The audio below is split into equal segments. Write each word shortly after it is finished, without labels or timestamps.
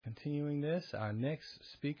continuing this. Our next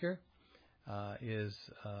speaker is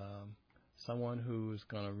someone who's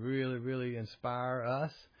going to really, really inspire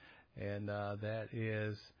us, and that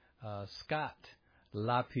is Scott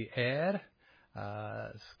LaPierre.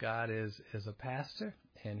 Scott is a pastor,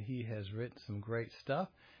 and he has written some great stuff.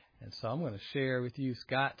 And so I'm going to share with you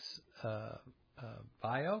Scott's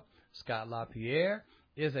bio. Scott LaPierre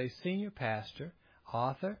is a senior pastor,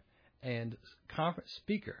 author, and conference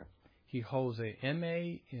speaker. He holds a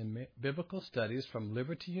MA in Biblical Studies from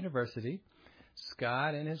Liberty University.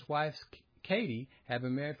 Scott and his wife, Katie, have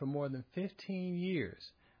been married for more than 15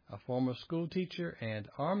 years. A former school teacher and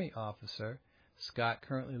Army officer, Scott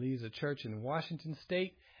currently leads a church in Washington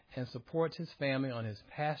State and supports his family on his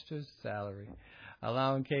pastor's salary,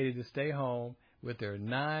 allowing Katie to stay home with their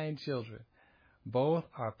 9 children. Both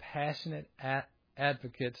are passionate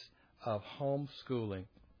advocates of homeschooling.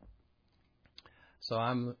 So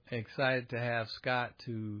I'm excited to have Scott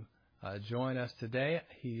to join us today.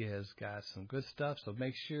 He has got some good stuff, so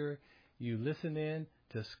make sure you listen in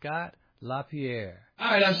to Scott LaPierre.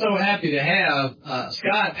 All right, I'm so happy to have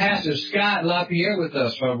Pastor Scott LaPierre with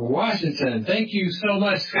us from Washington. Thank you so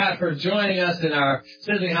much, Scott, for joining us in our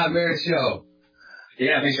Sizzling Hot Marriage show.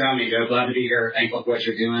 Yeah, thanks for having me, Joe. Glad to be here. Thankful for what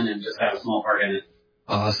you're doing and just have a small part in it.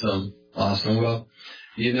 Awesome. Well,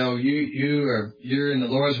 you know, you're in the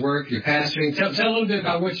Lord's work. You're pastoring. Tell a little bit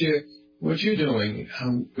about what you're doing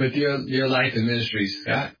with your life and ministry,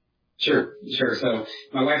 Scott. Sure. So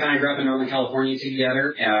my wife and I grew up in Northern California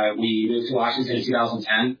together. We moved to Washington in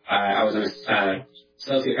 2010. I was an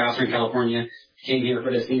associate pastor in California. Came here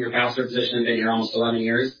for the senior pastor position. Been here almost 11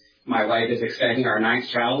 years. My wife is expecting our 9th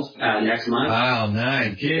child next month. Wow,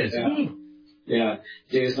 9 kids. Yeah.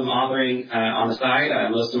 Do some authoring on the side.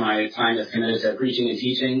 Most of my time is committed to preaching and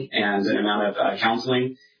teaching and an amount of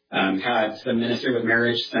counseling. Had some ministry with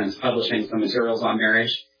marriage since publishing some materials on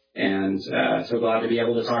marriage. And so glad to be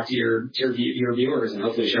able to talk to your viewers and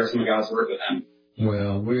hopefully share some of God's word with them.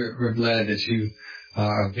 Well, we're glad that you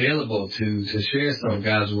are available to share some of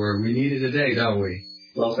God's word. We need it today, don't we?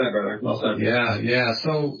 Well said, brother. Well said. Yeah.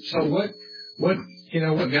 So what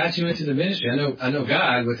got you into the ministry? I know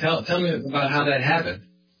God, but tell me about how that happened.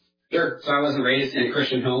 Sure. So I wasn't raised in a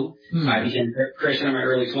Christian home. I became a Christian in my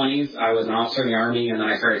early 20s. I was an officer in the Army, and then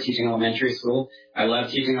I started teaching elementary school. I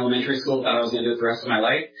loved teaching elementary school. Thought I was going to do it the rest of my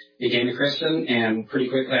life. Became a Christian, and pretty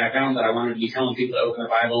quickly I found that I wanted to be telling people to open their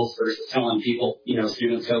Bibles versus telling people,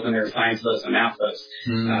 students to open their science books and math books.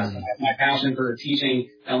 So my passion for teaching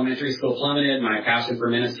elementary school plummeted. My passion for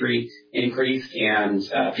ministry increased, and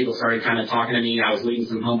people started kind of talking to me. I was leading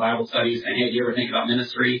some home Bible studies, saying, hey, do you ever think about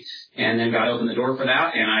ministry? And then God opened the door for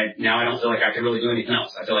that, and now I don't feel like I could really do anything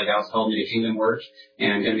else. I feel like God's called me to kingdom work,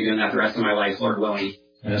 and I'm going to be doing that the rest of my life, Lord willing.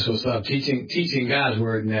 That's what's up. Teaching God's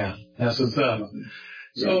word now. That's what's up.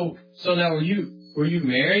 So now were you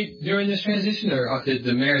married during this transition, or did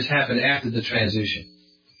the marriage happen after the transition?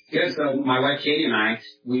 Good. So my wife Katie and I,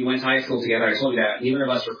 we went to high school together. I told you that neither of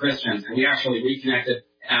us were Christians, and we actually reconnected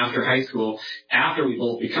after high school, after we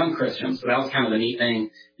both become Christians. So that was kind of the neat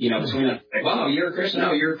thing, between us. Like, wow, you're a Christian.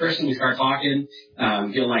 Oh, you're a Christian. We start talking,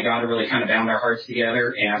 feeling like God really kind of bound our hearts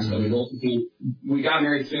together. And so we got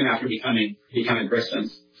married soon after becoming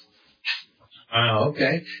Christians. Oh,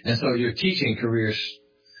 okay. And so your teaching career,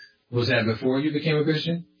 was that before you became a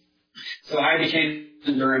Christian? So I became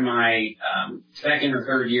during my second or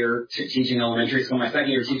third year teaching elementary school. My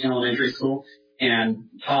second year teaching elementary school, and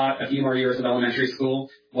taught a few more years of elementary school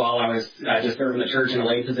while I was just serving the church in a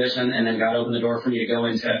lay position, and then God opened the door for me to go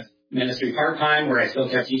into ministry part-time, where I still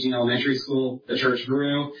kept teaching elementary school. The church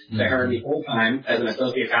grew. They hired me full-time as an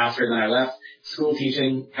associate pastor. Then I left school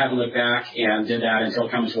teaching, haven't looked back, and did that until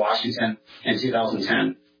coming to Washington in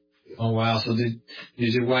 2010. Oh, wow. So did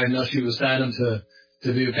your wife know she was signed up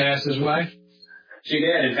to be a pastor's wife? She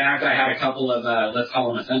did. In fact, I had a couple of, let's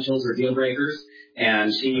call them essentials or deal breakers.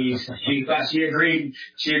 And she thought she agreed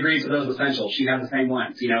to those essentials. She had the same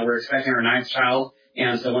ones. We're expecting our 9th child.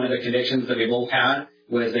 And so one of the convictions that we both had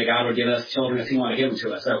was that God would give us children if he wanted to give them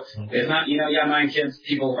to us. So it's not, you have 9 kids,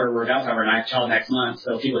 we're about to have our 9th child next month.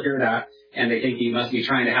 So people hear that and they think you must be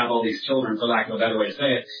trying to have all these children, for lack of a better way to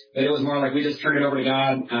say it. But it was more like we just turned it over to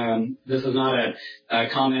God. This is not a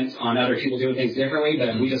comment on other people doing things differently,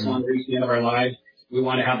 but we just wanted to reach the end of our lives. We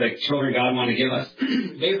want to have the children God wanted to give us.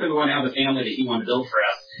 Basically, we want to have the family that he wanted to build for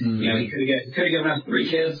us. He could have given us 3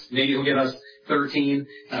 kids. Maybe he'll give us 13.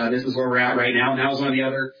 This is where we're at right now. And that was one of the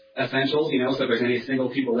other essentials, so if there's any single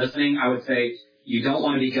people listening, I would say you don't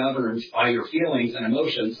want to be governed by your feelings and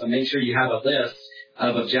emotions. So make sure you have a list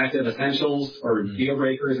of objective essentials or deal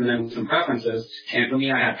breakers and then some preferences. And for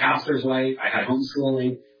me, I had pastor's wife, I had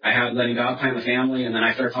homeschooling, I had letting God plan the family, and then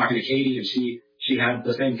I started talking to Katie, and she had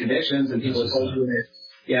the same convictions, and people told her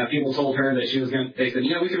that, people told her that she was going to, they said,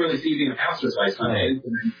 we could really see you being a pastor's wife someday. And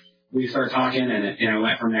then we started talking, and it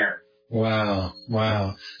went from there.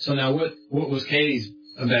 Wow. So now what was Katie's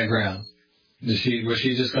background? Was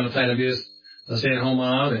she just going to plan to be a stay-at-home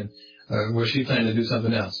mom, and was she planning to do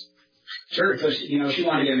something else? Sure. So she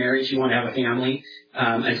wanted to get married. She wanted to have a family.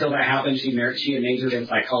 Until that happened, she had majored in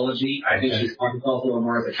psychology. I think she's herself a little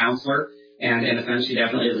more as a counselor. And in a sense, she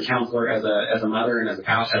definitely is a counselor as a mother and as a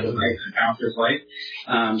pastor's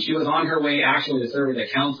wife. She was on her way actually to serve as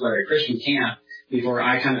a counselor at a Christian camp before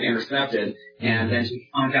I kind of intercepted. And then she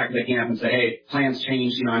contacted the camp and said, hey, plans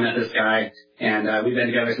changed. I met this guy, and we've been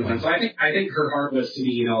together since then. So I think her heart was to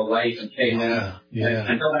be, a wife and stay home. Yeah.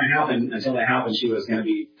 Until that happened, she was going to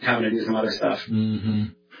be having to do some other stuff. Mm-hmm.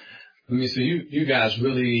 So you guys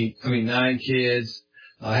really, 9 kids,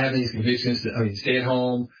 having these convictions, stay at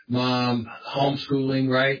home, mom, homeschooling,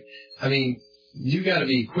 right? You got to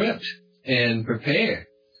be equipped and prepared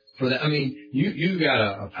for that. You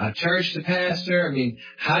got a church to pastor.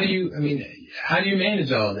 How do you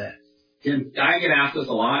manage all that? I get asked this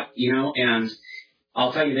a lot, and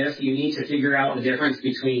I'll tell you this, you need to figure out the difference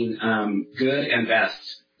between, good and best.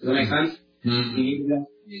 Does that make sense? Mm-hmm. You need to,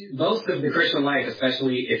 most of the Christian life,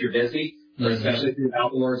 especially if you're busy, or especially if you're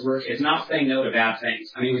about the Lord's work, it's not saying no to bad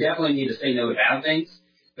things. We definitely need to say no to bad things,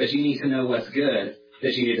 but you need to know what's good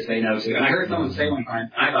that you need to say no to. And I heard someone say one time,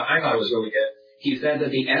 I thought it was really good. He said that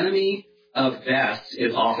the enemy of best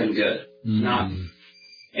is often good, not.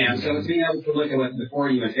 And so it's being able to look at what's before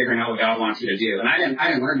you and figuring out what God wants you to do. And I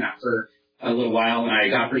didn't learn that for a little while, and I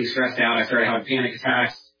got pretty stressed out. I started having panic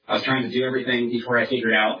attacks. I was trying to do everything before I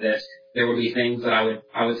figured out that there would be things that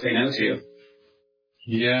I would say no to.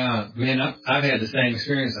 Yeah, man, I've had the same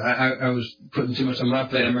experience. I was putting too much on my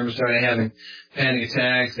plate. I remember starting having panic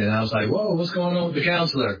attacks, and I was like, whoa, what's going on with the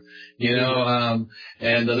counselor? And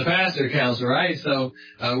the pastor counselor, right? So,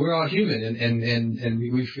 we're all human, and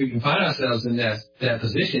we can find ourselves in that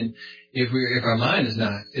position if our mind is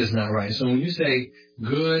not right. So when you say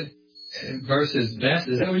good versus best,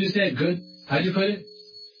 is that what you said? Good? How'd you put it?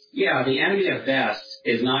 Yeah, the enemy of best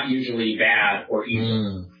is not usually bad or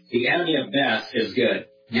evil. The enemy of best is good.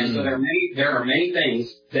 And so there are many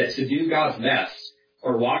things that to do God's best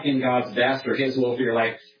or walk in God's best or His will for your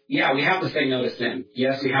life, we have to say no to sin.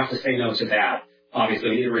 Yes, we have to say no to bad. Obviously,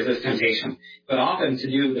 we need to resist temptation. But often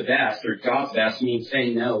to do the best or God's best means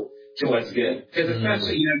saying no to what's good. Because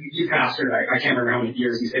especially, you pastored, I can't remember how many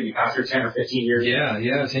years you said you pastored, 10 or 15 years.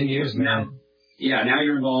 Yeah, 10 years, man. Now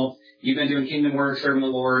you're involved. You've been doing kingdom work, serving the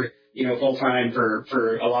Lord, full time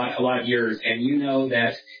for a lot of years, and you know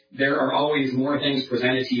that there are always more things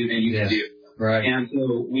presented to you than you can do. Right. And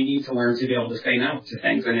so we need to learn to be able to say no to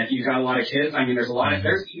things. And if you've got a lot of kids, there's a lot of,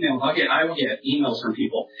 there's emails. I will get emails from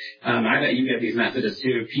people. I bet you get these messages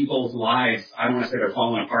too. People's lives, I don't want to say they're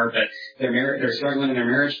falling apart, but they're struggling in their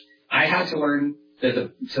marriage. I had to learn that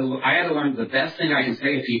the best thing I can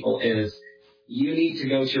say to people is, you need to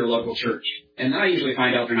go to your local church. And then I usually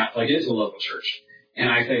find out they're not plugged into a local church. And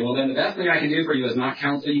I say, well, then the best thing I can do for you is not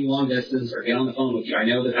counsel you long distance or get on the phone with you. I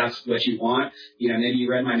know that that's what you want. Maybe you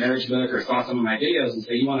read my marriage book or saw some of my videos and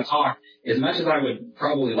say you want to talk. As much as I would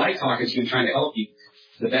probably like talking to you and trying to help you,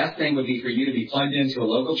 the best thing would be for you to be plugged into a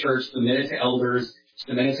local church, submitted to elders,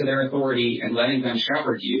 submitted to their authority, and letting them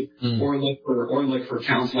shepherd you, or look for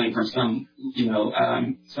counseling from some.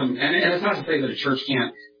 And it's not to say that a church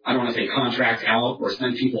can't, I don't want to say contract out or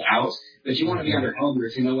send people out, but you want to be under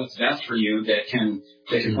elders who know what's best for you that can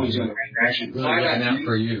point you in the right direction. Really looking out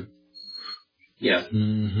for you. Yes.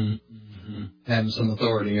 Having some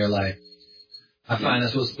authority in your life. I find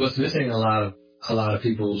that's what's missing in a lot of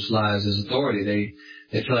people's lives is authority.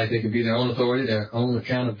 They feel like they can be their own authority, their own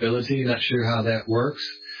accountability. Not sure how that works,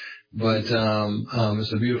 but it's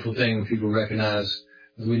a beautiful thing when people recognize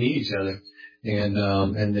that we need each other. And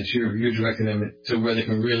that you're directing them to where they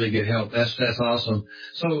can really get help. That's awesome.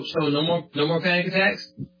 So no more panic attacks?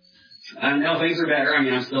 No, things are better.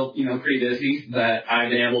 I'm still, pretty busy, but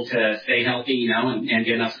I've been able to stay healthy, and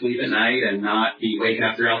get enough sleep at night and not be waking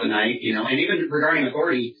up throughout the night, and even regarding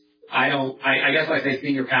authority, I guess I say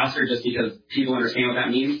senior pastor just because people understand what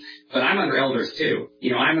that means, but I'm under elders too.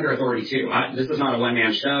 I'm under authority too. This is not a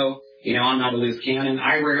one-man show. I'm not a loose cannon.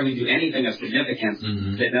 I rarely do anything of significance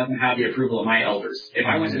that doesn't have the approval of my elders. If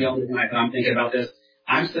I went to the elders and I thought I'm thinking about this,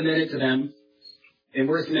 I'm submitted to them, and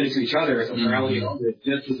we're submitted to each other as a plurality of elders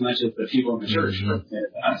just as much as the people in the church are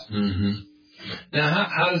submitted to us. Now,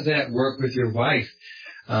 how does that work with your wife?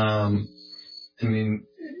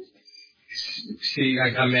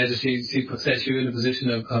 I imagine she sets you in the position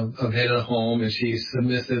of head of the home, and she's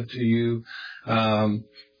submissive to you. Do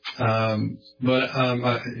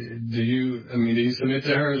you submit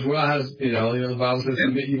to her as well? How's, the Bible says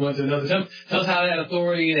submit you one to another. Tell us how that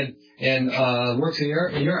authority and works in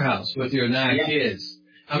your house with your 9 kids.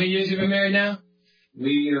 How many years you been married now?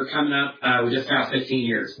 We are coming up, we just passed 15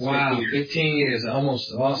 years. Wow, 15 years. Almost.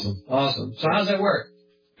 Awesome. So how does that work?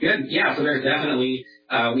 Good. Yeah, so there's definitely,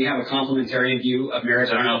 we have a complementarian view of marriage.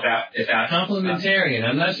 I don't know if that complementarian.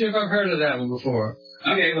 I'm not sure if I've heard of that one before.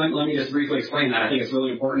 Okay, let me just briefly explain that. I think it's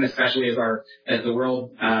really important, especially as the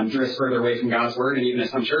world drifts further away from God's Word, and even as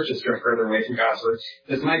some churches drift further away from God's Word.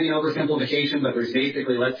 This might be an oversimplification, but there's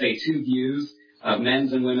basically, let's say, 2 views of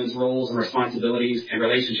men's and women's roles and responsibilities and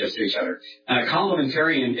relationships to each other.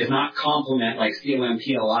 Complementarian is not complement like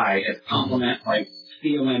C-O-M-P-L-I. It's complement like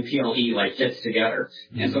C-O-M-P-L-E, like fits together.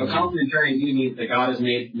 And so a complementarian view means that God has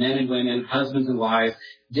made men and women, husbands and wives,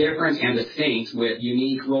 different and distinct with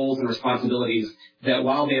unique roles and responsibilities that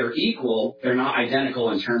while they are equal, they're not identical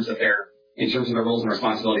in terms of their roles and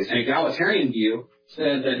responsibilities. An egalitarian view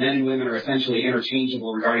says that men and women are essentially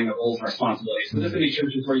interchangeable regarding the roles and responsibilities. So this would be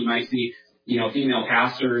churches where you might see, female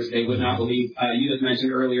pastors. They would not believe, you just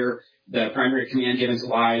mentioned earlier, the primary command given to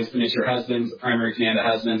wives, submit to your husbands. The primary command to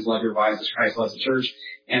husbands, love your wives as Christ loves the church.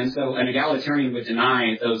 And so an egalitarian would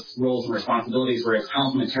deny those roles and responsibilities, whereas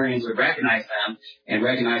complementarians would recognize them and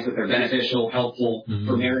recognize that they're beneficial, helpful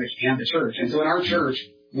for marriage and the church. And so in our church,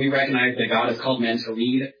 we recognize that God has called men to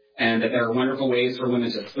lead, and that there are wonderful ways for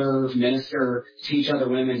women to serve, minister, teach other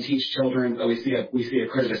women, teach children. But we see a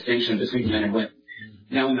clear distinction between men and women.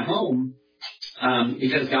 Now in the home,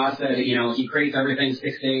 because God said, He creates everything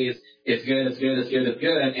 6 days. It's good.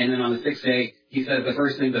 And then on the 6th day, He says the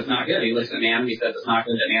first thing that's not good. He looks at man and He says it's not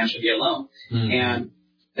good that man should be alone. And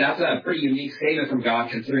that's a pretty unique statement from God,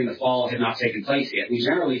 considering the fall had not taken place yet. We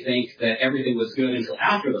generally think that everything was good until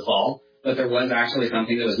after the fall, but there was actually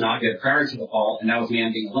something that was not good prior to the fall, and that was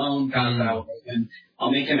man being alone. God said, I'll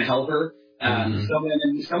make him a helper.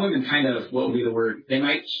 Some women kind of, what would be the word? They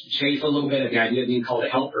might chafe a little bit at the idea of being called a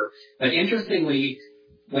helper. But interestingly,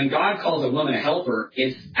 when God calls a woman a helper,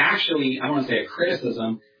 it's actually, I don't want to say a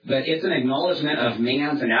criticism, but it's an acknowledgement of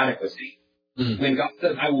man's inadequacy. When God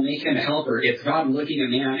says, I will make him a helper, it's God looking at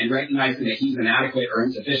man and recognizing that he's inadequate or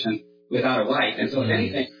insufficient without a wife. And so if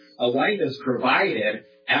anything, a wife is provided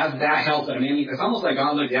as that help that a man needs. It's almost like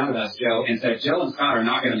God looked down at us, Joe, and said, Joe and Scott are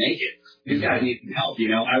not going to make it. These guys need some help,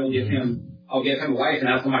 I'll give him a wife, and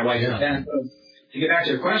that's what my wife has been. So to get back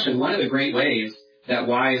to your question, one of the great ways that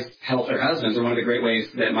wives help their husbands, or one of the great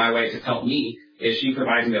ways that my wife has helped me, is she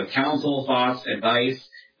provides me with counsel, thoughts, advice.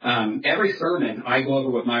 Every sermon I go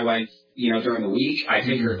over with my wife, during the week. I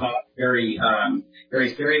take her thoughts very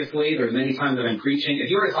seriously. There's many times that I'm preaching.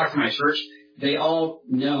 If you were to talk to my church, they all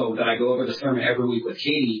know that I go over the sermon every week with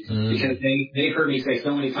Katie, because they've heard me say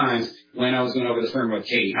so many times when I was going over the sermon with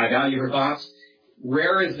Katie, I value her thoughts.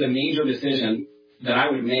 Rare is the major decision that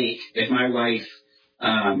I would make if my wife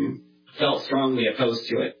felt strongly opposed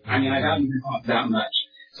to it. I mean, I value her thoughts that much.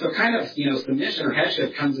 So kind of, submission or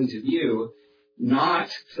headship comes into view,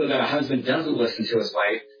 not so that a husband doesn't listen to his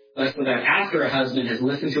wife, but so that after a husband has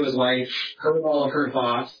listened to his wife, heard all of her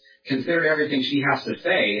thoughts, considered everything she has to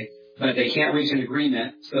say, but they can't reach an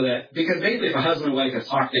agreement, so that, because basically if a husband and wife have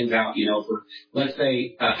talked things out, for, let's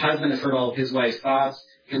say a husband has heard all of his wife's thoughts,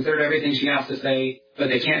 considered everything she has to say, but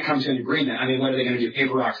they can't come to an agreement. I mean, what are they going to do?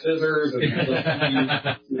 Paper, rock, scissors? Are they going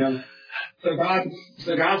to So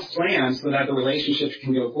God's plan, so that the relationship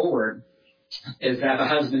can go forward, is that the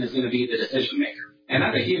husband is going to be the decision maker. And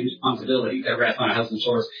that's a huge responsibility that rests on a husband's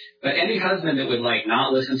shoulders. But any husband that would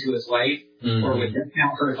not listen to his wife, or would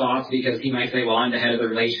discount her thoughts because he might say, well, I'm the head of the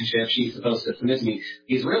relationship, she's supposed to submit to me,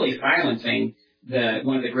 he's really silencing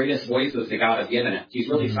one of the greatest voices that God has given him. He's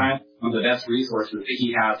really silencing one of the best resources that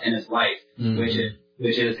he has in his life,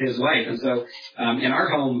 which is his wife. And so in our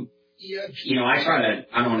home, I try to,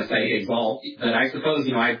 I don't want to say exalt, but I suppose,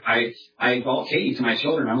 I exalt Katie to my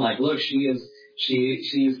children. I'm like, look, she's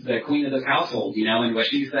the queen of this household, and what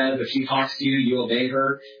she says, if she talks to you, you obey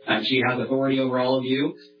her. She has authority over all of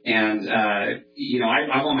you. And, I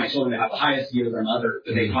want my children to have the highest view of their mother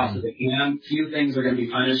that they possibly can. Few things are going to be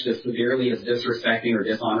punished as severely as disrespecting or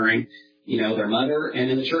dishonoring, their mother. And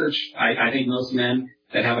in the church, I think most men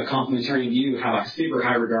that have a complementarian view have a super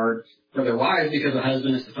high regard for their wives, because the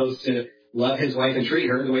husband is supposed to love his wife and treat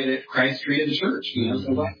her the way that Christ treated the church.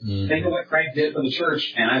 So think of what Christ did for the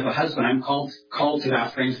church, and as a husband, I'm called to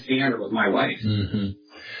that same standard with my wife.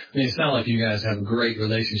 I mean, it sounds like you guys have a great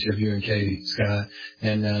relationship, you and Katie, Scott,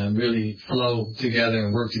 and really flow together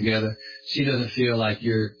and work together. She doesn't feel like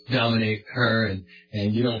you're dominating her,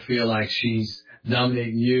 and you don't feel like she's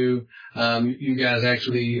dominating you. You guys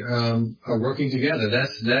actually are working together.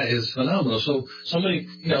 That is phenomenal. So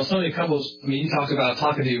many couples. I mean, you talked about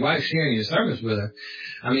talking to your wife, sharing your service with her.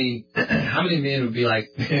 I mean, how many men would be like,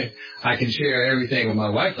 I can share everything with my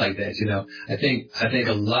wife like that? You know, I think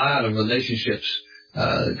a lot of relationships,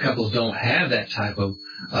 couples don't have that type of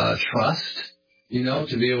trust. You know,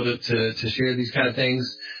 to be able to share these kind of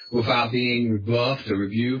things without being rebuffed or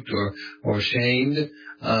rebuked or shamed.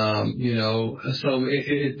 You know, so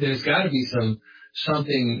there's got to be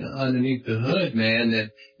something underneath the hood,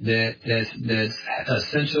 man, that's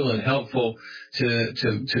essential and helpful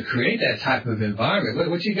to create that type of environment.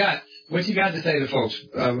 What you got to say to folks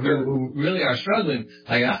who really are struggling?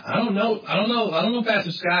 Like, I don't know,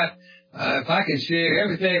 Pastor Scott, if I can share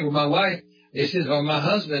everything with my wife, or my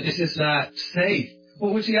husband, it's just not safe.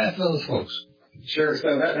 Well, what you got for those folks? Sure.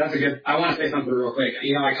 So that's a good, I want to say something real quick.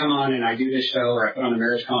 You know, I come on and I do this show, or I put on a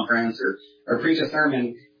marriage conference or preach a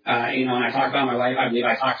sermon, you know, and I talk about my wife. I believe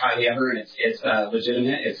I talk highly of her, and it's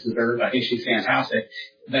legitimate. It's deserved. I think she's fantastic.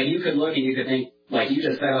 But you could look and you could think, like you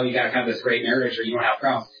just said, oh, you got to have this great marriage or you don't have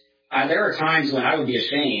problems. There are times when I would be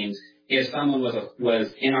ashamed if someone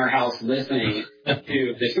was in our house listening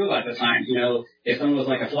to the school at the time. You know, if someone was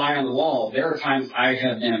like a fly on the wall, there are times I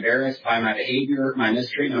have been embarrassed by my behavior, my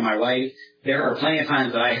mistreatment of my wife. There are plenty of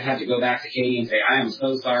times that I had to go back to Katie and say, I am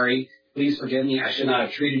so sorry. Please forgive me. I should not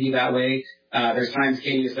have treated you that way. There's times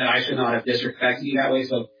Katie said I should not have disrespected you that way.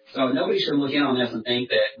 So nobody should look in on this and think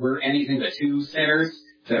that we're anything but two sinners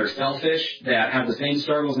that are selfish, that have the same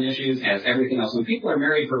struggles and issues as everything else. When people are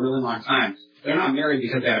married for a really long time, they're not married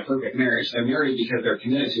because they had a perfect marriage. They're married because they're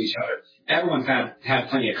committed to each other. Everyone's had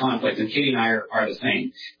plenty of conflict, and Katie and I are the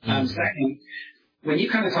same. Second, when you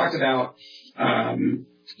kind of talked about,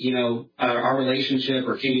 you know, our relationship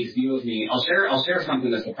or Katie's view of me, I'll share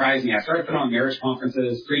something that surprised me. I started putting on marriage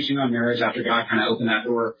conferences, preaching on marriage after God kind of opened that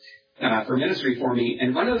door for ministry for me.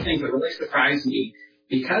 And one of the things that really surprised me,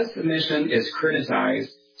 because submission is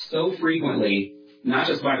criticized so frequently, not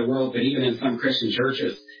just by the world, but even in some Christian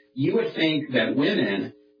churches, you would think that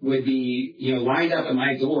women would be, you know, lined up at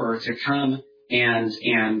my door to come and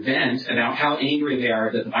vent about how angry they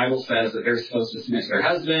are that the Bible says that they're supposed to submit to their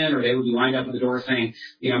husband, or they would be lined up at the door saying,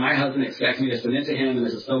 you know, my husband expects me to submit to him, and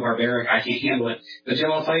this is so barbaric, I can't handle it. But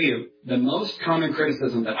Joe, I'll tell you, the most common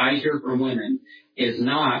criticism that I hear from women is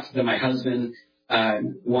not that my husband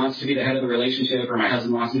wants to be the head of the relationship or my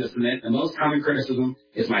husband wants me to submit. The most common criticism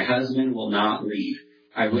is my husband will not lead.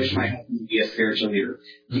 I wish my husband would be a spiritual leader.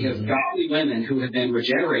 Because godly women who have been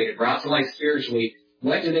regenerated, brought to life spiritually,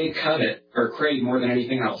 what do they covet or crave more than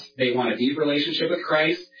anything else? They want a deep relationship with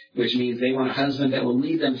Christ, which means they want a husband that will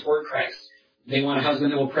lead them toward Christ. They want a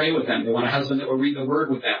husband that will pray with them. They want a husband that will read the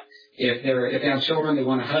Word with them. If they have children, they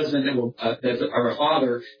want a husband that will, or a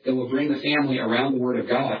father that will bring the family around the Word of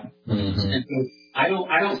God. And so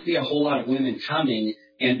I don't see a whole lot of women coming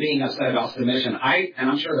and being upset about submission. And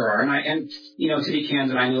I'm sure there are. And you know, to be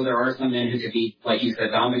candid, I know there are some men who could be, like you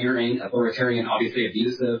said, domineering, authoritarian, obviously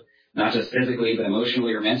abusive, not just physically, but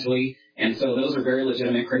emotionally or mentally. And so those are very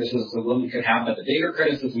legitimate criticisms a woman could have. But the bigger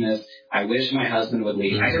criticism is, I wish my husband would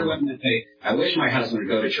lead. I hear women that say, I wish my husband would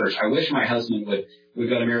go to church. I wish my husband would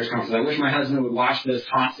go to marriage conferences. I wish my husband would watch this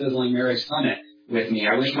hot, sizzling marriage summit with me.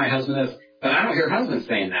 I wish my husband is. But I don't hear husbands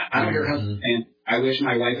saying that. I don't hear husbands saying, I wish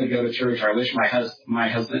my wife would go to church. Or I wish I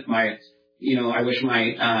wish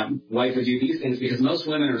my wife would do these things, because most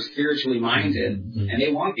women are spiritually minded and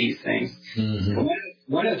they want these things.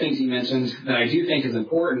 One of the things you mentioned that I do think is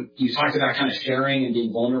important, you talked about kind of sharing and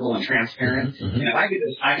being vulnerable and transparent. And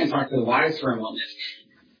if I can talk to the wives for a moment.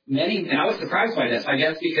 And I was surprised by this, I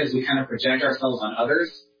guess, because we kind of project ourselves on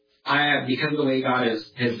others. Because of the way God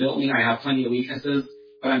has built me, I have plenty of weaknesses,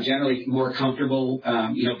 but I'm generally more comfortable,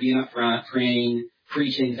 being up front, praying,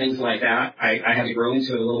 preaching, things like that. I had to grow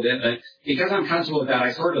into it a little bit, but because I'm comfortable with that,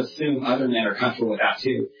 I sort of assume other men are comfortable with that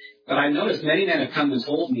too. But I've noticed many men have come and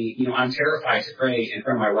told me, I'm terrified to pray in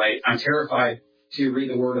front of my wife. I'm terrified to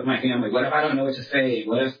read the Word with my family. What if I don't know what to say?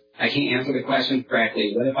 What if I can't answer the question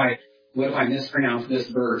correctly? What if I mispronounce this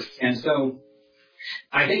verse? And so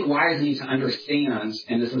I think wives need to understand,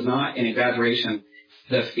 and this is not an exaggeration,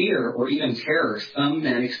 the fear or even terror some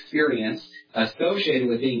men experience associated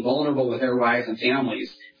with being vulnerable with their wives and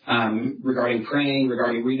families, regarding praying,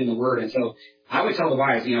 regarding reading the Word. And so I would tell the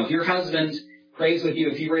wives, if your husband prays with you,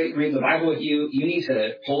 if you read the Bible with you, you need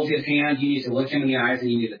to hold his hand, you need to look him in the eyes, and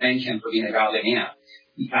you need to thank him for being a godly man.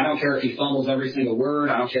 I don't care if he fumbles every single word.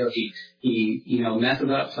 I don't care if he messes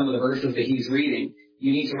up some of the verses that he's reading.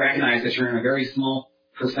 You need to recognize that you're in a very small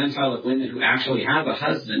percentile of women who actually have a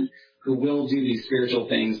husband who will do these spiritual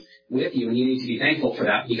things with you, and you need to be thankful for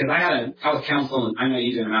that. Because I was counseling, I know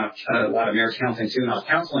you do a lot of marriage counseling too, and I was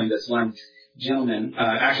counseling this one gentleman,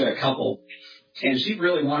 actually a couple, and she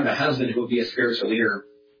really wanted a husband who would be a spiritual leader.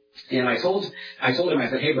 And I told him, I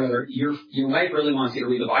said, hey brother, your wife really wants you to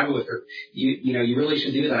read the Bible with her. You really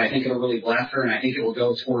should do that. I think it'll really bless her, and I think it will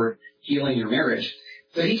go toward healing your marriage.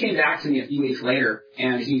 So he came back to me a few weeks later,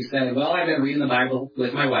 and he said, well, I've been reading the Bible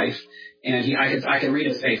with my wife, and I could read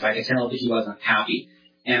his face. I could tell that he wasn't happy.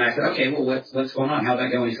 And I said, okay, well, what's going on? How's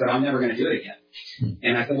that going? He said, I'm never going to do it again.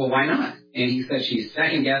 And I said, well, why not? And he said, she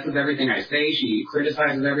second guesses everything I say. She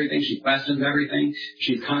criticizes everything. She questions everything.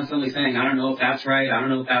 She's constantly saying, I don't know if that's right. I don't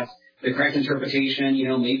know if that's the correct interpretation.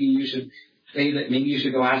 Maybe you should say that. Maybe you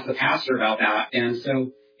should go ask the pastor about that. And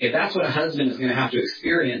so if that's what a husband is going to have to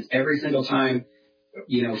experience every single time,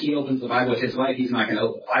 he opens the Bible with his wife, he's not going to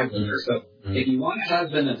open the Bible with her. So if you want a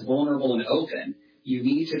husband that's vulnerable and open, you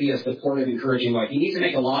need to be a supportive, encouraging wife. You need to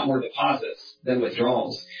make a lot more deposits than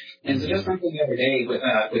withdrawals. And so just something the other day with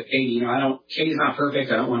Katie, Katie's not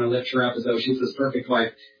perfect. I don't want to lift her up as though she's this perfect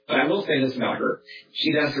wife. But I will say this about her.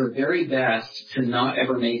 She does her very best to not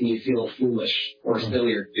ever make me feel foolish or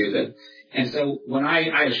silly or stupid. And so when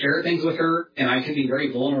I share things with her, and I can be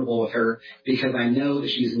very vulnerable with her because I know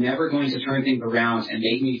that she's never going to turn things around and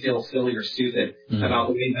make me feel silly or stupid about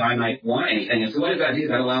the way that I might want anything. And so what does that do?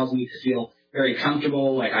 That allows me to feel very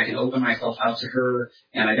comfortable, like I can open myself up to her,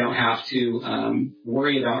 and I don't have to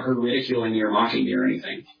worry about her ridiculing me or mocking me or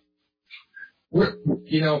anything. Where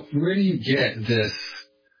do you get this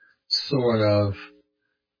sort of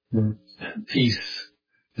peace,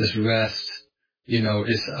 this rest?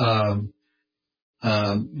 It's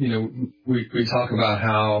we talk about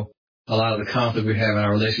how a lot of the conflict we have in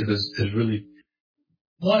our relationship is really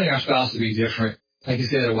wanting our spouse to be different. Like you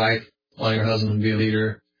said, a wife wanting her husband to be a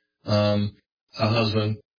leader, a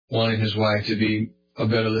husband wanting his wife to be a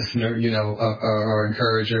better listener, or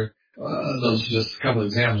encourager. Those are just a couple of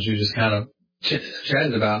examples you just kind of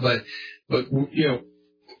chatted about. But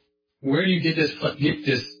where do you get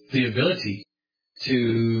the ability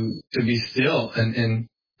to be still and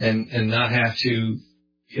not have to,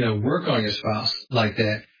 work on your spouse like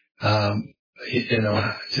that, to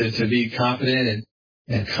be confident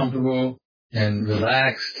and comfortable and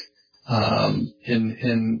relaxed. Where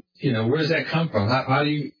does that come from? How do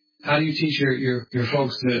you teach your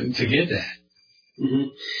folks to get that? Mm-hmm.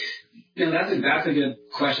 That's a good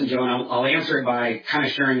question, Joe, and I'll answer it by kind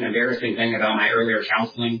of sharing an embarrassing thing about my earlier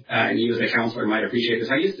counseling. And you as a counselor might appreciate this.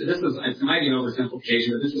 It might be an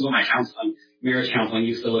oversimplification, but this is what my marriage counseling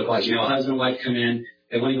used to look like. A husband and wife come in,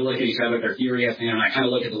 they won't even look at each other, they're furious, and I kind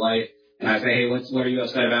of look at the wife, and I say, hey, what are you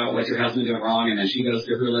upset about? What's your husband doing wrong? And then she goes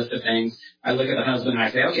through her list of things. I look at the husband and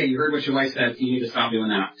I say, okay, you heard what your wife said, so you need to stop doing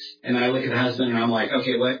that. And then I look at the husband and I'm like,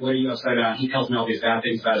 okay, what are you upset about? He tells me all these bad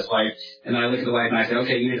things about his wife. And then I look at the wife and I say,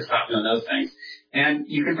 okay, you need to stop doing those things. And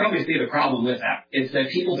you can probably see the problem with that. It's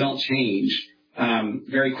that people don't change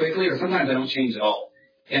very quickly, or sometimes they don't change at all.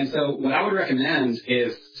 And so what I would recommend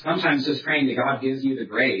is sometimes just praying that God gives you the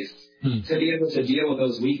grace to be able to deal with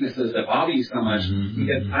those weaknesses that bother you so much.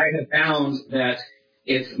 Because I have found that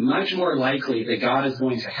it's much more likely that God is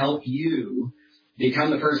going to help you become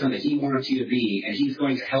the person that He wants you to be, and He's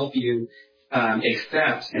going to help you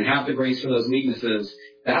accept and have the grace for those weaknesses.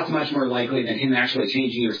 That's much more likely than Him actually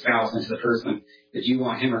changing your spouse into the person that you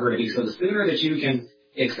want him or her to be. So the sooner that you can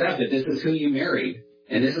accept that this is who you married,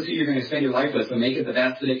 and this is who you're going to spend your life with, so make it the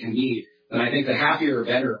best that it can be, then I think the happier or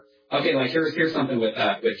better. Okay, like here's something with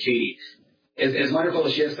Katie. As wonderful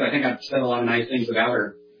as she is, so I think I've said a lot of nice things about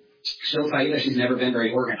her. She'll tell you that she's never been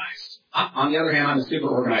very organized. On the other hand, I'm a super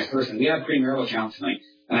organized person. We have premarital counseling,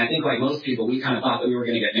 and I think like most people, we kind of thought that we were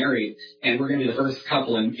going to get married, and we're going to be the first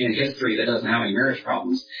couple in history that doesn't have any marriage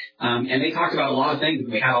problems. And they talked about a lot of things.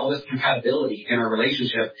 We had all this compatibility in our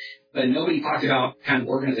relationship, but nobody talked about kind of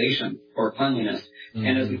organization or cleanliness.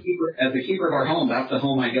 And as the keeper of our home, that's the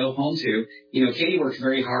home I go home to. Katie works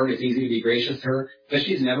very hard. It's easy to be gracious to her, but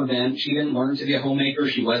she didn't learn to be a homemaker.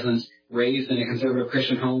 She wasn't raised in a conservative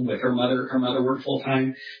Christian home with her mother. Her mother worked full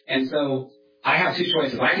time. And so I have two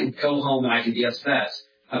choices. I can go home and I can be upset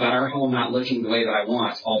about our home not looking the way that I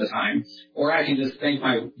want all the time, or I can just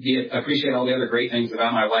appreciate all the other great things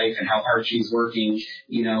about my wife and how hard she's working,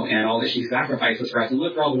 and all that she sacrifices for us, and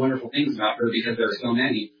look for all the wonderful things about her because there are so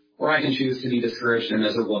many. Or I can choose to be discouraged and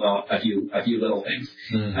miserable about a few little things.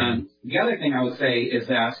 The other thing I would say is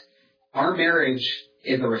that our marriage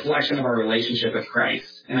is a reflection of our relationship with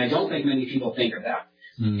Christ, and I don't think many people think of that.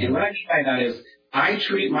 Mm. And what I mean by that is I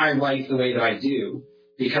treat my wife the way that I do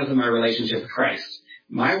because of my relationship with Christ.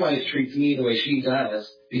 My wife treats me the way she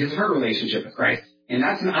does because of her relationship with Christ. And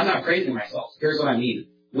I'm not praising myself. Here's what I mean.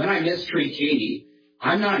 When I mistreat Katie,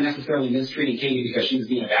 I'm not necessarily mistreating Katie because she's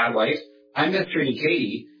being a bad wife. I'm mistreating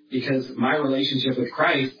Katie because my relationship with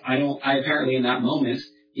Christ, I apparently in that moment,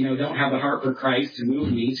 don't have the heart for Christ to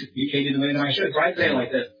move me to be Katie the way that I should. So I'd say it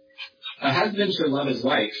like this. A husband should love his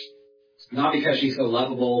wife, not because she's so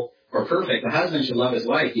lovable or perfect. A husband should love his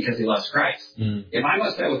wife because he loves Christ. Mm. If I'm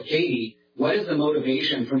upset with Katie, what is the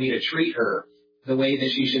motivation for me to treat her the way that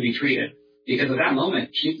she should be treated? Because at that moment,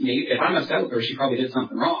 if I'm upset with her, she probably did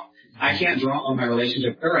something wrong. I can't draw on my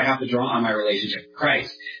relationship with her. I have to draw on my relationship with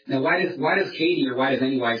Christ. Now, why does Katie or why does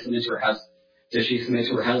any wife submit to her husband? Does she submit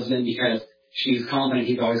to her husband because she's confident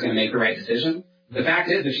he's always going to make the right decision? The fact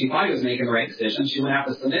is, if she thought he was making the right decision, she wouldn't have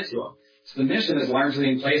to submit to him. Submission is largely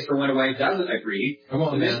in place for when a wife doesn't agree. Come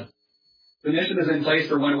on, man. Submission is in place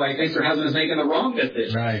for when a wife thinks her husband is making the wrong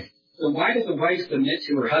decision. Right. So why does a wife submit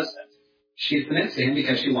to her husband? She submits to him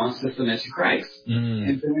because she wants to submit to Christ. Mm.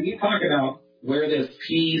 And so when you talk about where this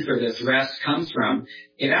peace or this rest comes from,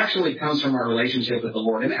 it actually comes from our relationship with the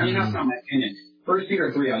Lord. And I mean, that's not my opinion. 1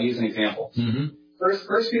 Peter 3, I'll use an example. Mm-hmm.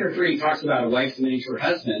 First Peter 3 talks about a wife submitting to her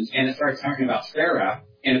husband, and it starts talking about Sarah,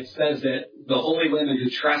 and it says that the holy women who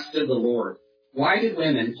trusted the Lord. Why did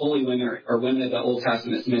holy women or women of the Old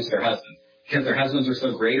Testament submit to their husbands? Because their husbands were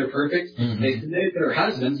so great or perfect? Mm-hmm. They submitted to their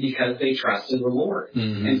husbands because they trusted the Lord.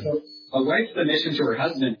 Mm-hmm. And so a wife's submission to her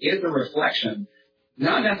husband is a reflection,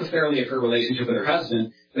 not necessarily of her relationship with her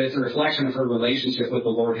husband, but it's a reflection of her relationship with the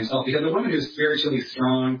Lord himself. Because a woman who's spiritually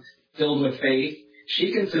strong, filled with faith,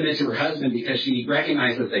 she can submit to her husband because she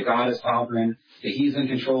recognizes that God is sovereign, that he's in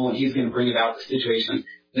control, and he's going to bring about the situation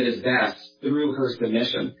that is best through her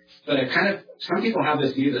submission. But some people have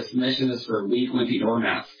this view that submission is for weak, wimpy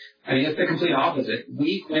doormats. I mean, it's the complete opposite.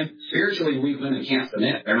 Spiritually weak women can't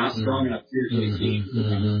submit. They're not strong enough spiritually speaking.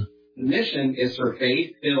 Mm-hmm. Submission is for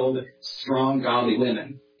faith-filled, strong, godly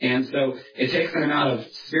women. And so it takes an amount of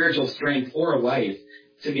spiritual strength for a wife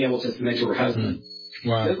to be able to submit to her husband.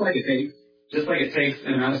 Wow. Just like it takes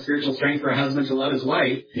an amount of spiritual strength for a husband to love his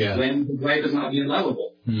wife when his wife is not being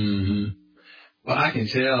lovable. Mm-hmm. Well, I can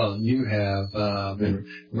tell you have been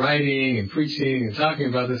writing and preaching and talking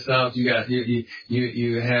about this stuff. You have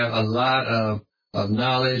a lot of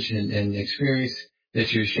knowledge and experience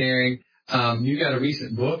that you're sharing. You got a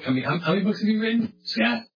recent book. I mean, how many books have you written,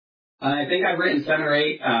 Scott? I think I've written 7 or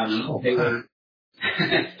 8.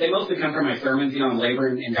 They mostly come from my sermons, on labor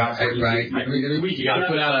and God's word. Right. Every week you got to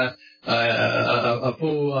put out a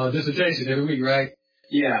full dissertation every week, right?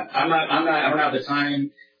 Yeah, I don't have the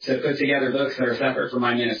time to put together books that are separate from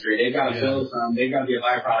my ministry. They've got to they've got to be a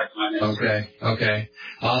byproduct of my ministry. Okay.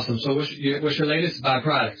 Awesome. So what's your latest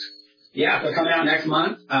byproducts? Yeah, so coming out next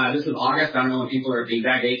month. This is August. I don't know when the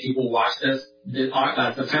exact date people will watch this.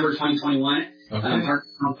 September 2021. Okay. Harvest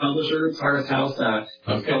House Publishers. Harvest House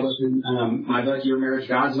is publishing my book, Your Marriage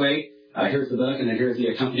God's Way. Here's the book, and then here's the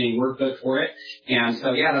accompanying workbook for it. And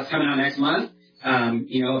so, that's coming out next month.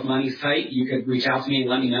 If money's tight, you could reach out to me and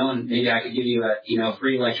let me know, and maybe I could give you a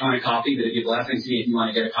free electronic copy that would be a blessing to me if you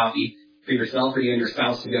want to get a copy for yourself or you and your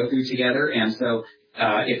spouse to go through together. And so,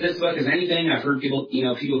 if this book is anything, I've heard people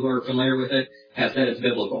who are familiar with it have said it's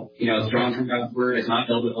biblical. It's drawn from God's Word. It's not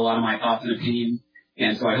filled with a lot of my thoughts and opinions.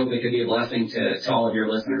 And so I hope it could be a blessing to all of your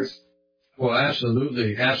listeners. Well,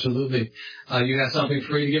 absolutely. You have something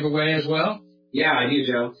free to give away as well? Yeah, I do,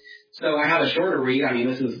 Joe. So I have a shorter read. I mean,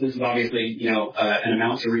 this is obviously, an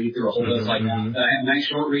amount to read through a whole list like that. I have a nice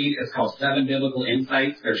short read. It's called 7 Biblical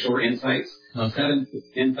Insights. They're short insights. Okay. 7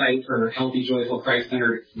 insights for healthy, joyful,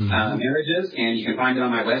 Christ-centered marriages. And you can find it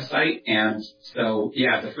on my website. And so,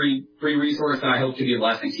 it's a free resource that I hope to be a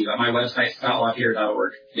blessing to you. At my website,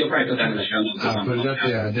 scottlockeyer.org. You'll probably put that in the show notes. I'll put it up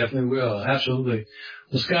there. I definitely will. Absolutely.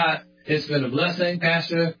 Well, Scott, it's been a blessing,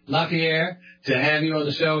 Pastor Lockyer, to have you on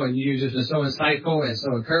the show, and you've just been so insightful and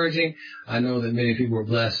so encouraging. I know that many people were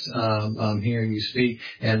blessed hearing you speak,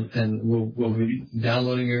 and we'll be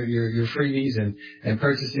downloading your freebies and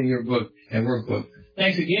purchasing your book and workbook.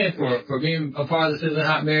 Thanks again for being a part of the Sizzling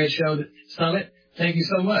Hot Marriage Show Summit. Thank you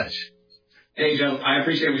so much. Hey, Joe, I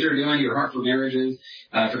appreciate what you're doing, your heart for marriages,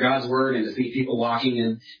 for God's Word, and to see people walking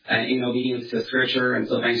in obedience to Scripture. And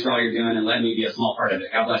so thanks for all you're doing and letting me be a small part of it.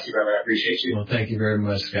 God bless you, brother. I appreciate you. Well, thank you very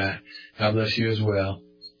much, Scott. God bless you as well.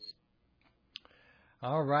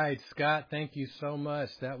 All right, Scott, thank you so much.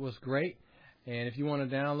 That was great. And if you want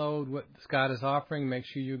to download what Scott is offering, make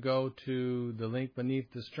sure you go to the link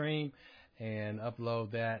beneath the stream and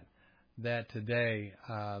upload that today.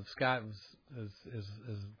 Scott was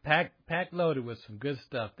packed loaded with some good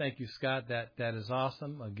stuff. Thank you, Scott. That is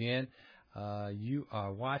awesome. Again, you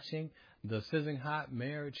are watching the Sizzling Hot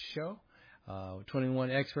Marriage Show.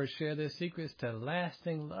 21 experts share their secrets to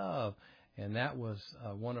lasting love, and that was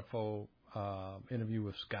a wonderful interview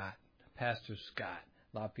with Scott, Pastor Scott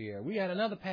LaPierre. We had another